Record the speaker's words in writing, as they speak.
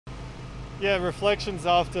Yeah, reflections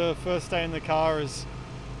after first day in the car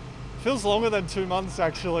feels longer than 2 months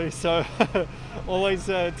actually, so always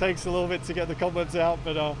takes a little bit to get the cobwebs out,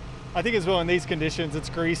 but I think as well in these conditions it's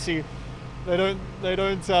greasy. They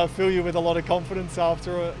don't fill you with a lot of confidence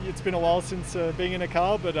after it's been a while since being in a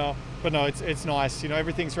car, but no, it's nice. You know,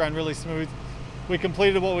 everything's ran really smooth. We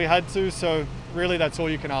completed what we had to, so really that's all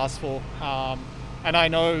you can ask for. And I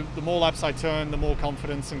know the more laps I turn, the more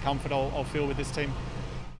confidence and comfort I'll feel with this team.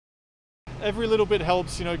 Every little bit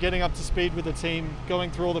helps, you know, getting up to speed with the team, going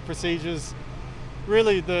through all the procedures.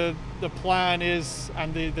 Really the plan is,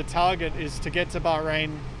 and the target is to get to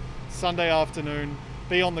Bahrain Sunday afternoon,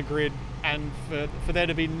 be on the grid, and for there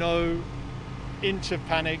to be no inch of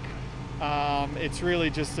panic. It's really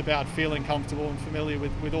just about feeling comfortable and familiar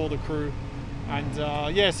with all the crew.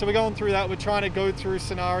 And yeah, so we're going through that. We're trying to go through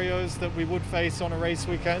scenarios that we would face on a race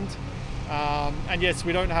weekend. And yes,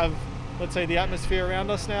 we don't have, let's say, the atmosphere around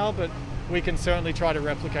us now, but we can certainly try to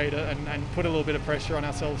replicate it and put a little bit of pressure on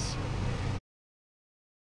ourselves.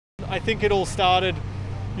 I think it all started,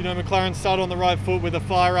 you know, McLaren started on the right foot with a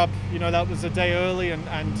fire up. You know, that was a day early, and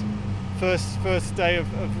first day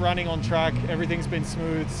of running on track, everything's been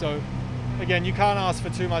smooth. So again, you can't ask for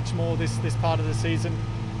too much more this part of the season.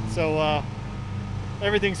 So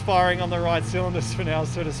everything's firing on the right cylinders for now,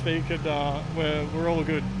 so to speak, and we're all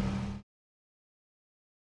good.